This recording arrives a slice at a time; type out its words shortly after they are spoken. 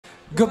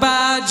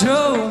Goodbye,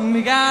 Joe,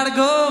 we gotta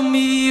go,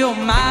 me, oh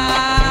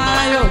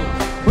my,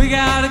 oh. We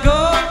gotta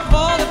go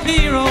for the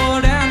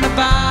P-road and the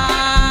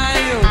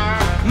bayou.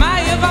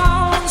 My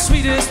Yvonne,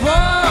 sweetest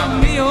one,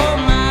 me, oh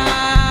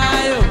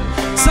my, oh.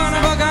 Son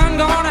of a gun,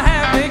 gonna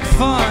have big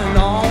fun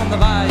on the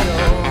bayou.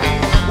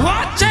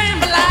 What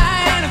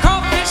jambalaya and a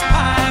crawfish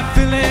pie,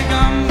 Philly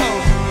gumbo.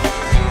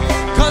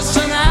 'Cause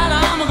tonight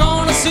I'm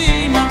gonna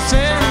see my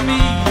Sarah me.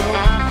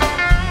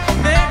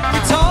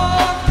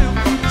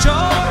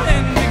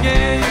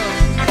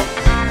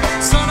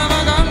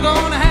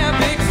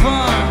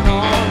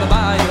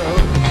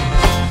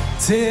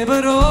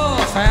 Thibodeau,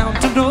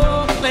 Fountain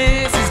Door,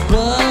 place is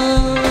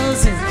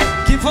buzzing.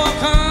 Kinfolk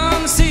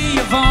come to see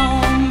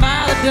Yvonne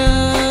by the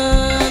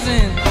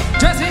dozen.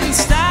 Dress in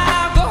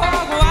style, go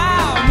hog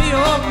wild, me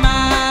oh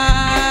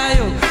my,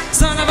 oh.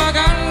 Son of a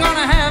gun,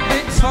 gonna have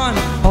big fun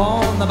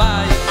on the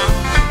bayou.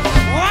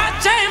 What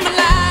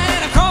jambalaya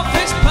and a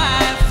crawfish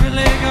pie,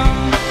 Philly gum.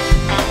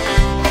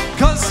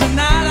 'Cause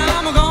tonight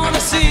I'm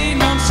gonna see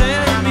Mom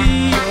Sarah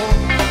me, oh.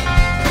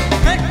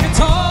 Make me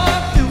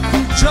talk to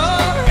Joe.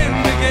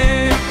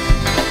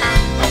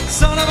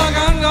 Son of a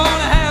gun,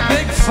 gonna have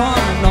big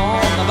fun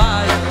on the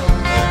bayou.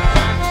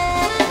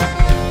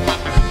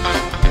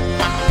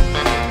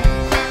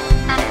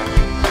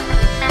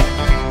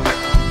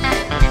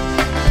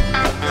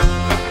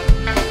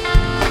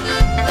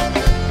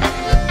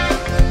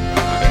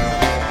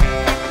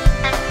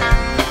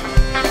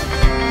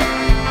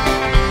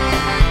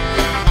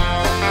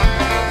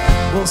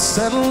 We'll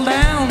settle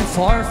down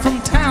far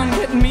from town,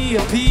 get me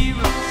a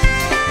peeler.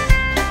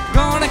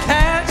 Gonna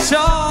catch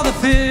all the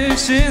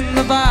fish in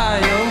the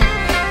bayou.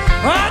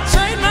 I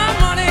trade my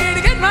money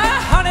to get my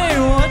honey,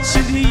 what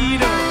you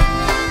need.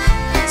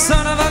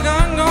 Son of a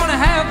gun, gonna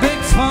have big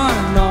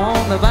fun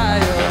on the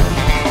bayou.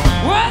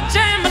 What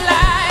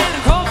jambalaya and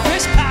a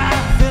crawfish pie,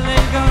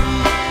 Philly gum.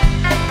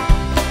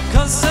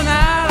 'Cause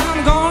tonight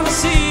I'm gonna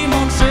see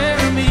Mon Cher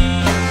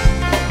me.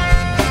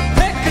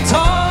 Pick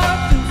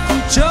guitar,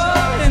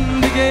 Joe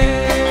in the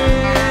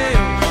gale.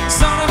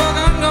 Son of a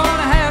gun,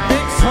 gonna have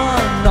big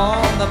fun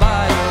on the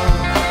bayou.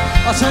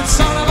 I said,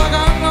 son of a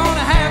gun,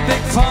 gonna have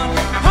big fun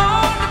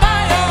on the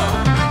bayou.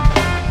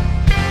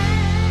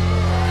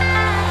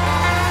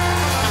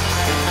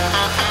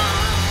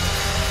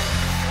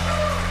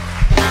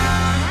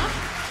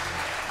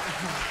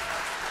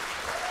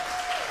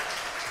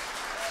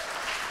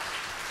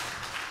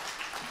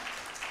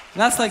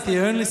 That's like the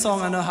only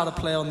song I know how to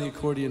play on the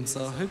accordion,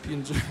 so I hope you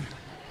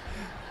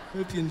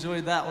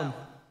enjoyed that one.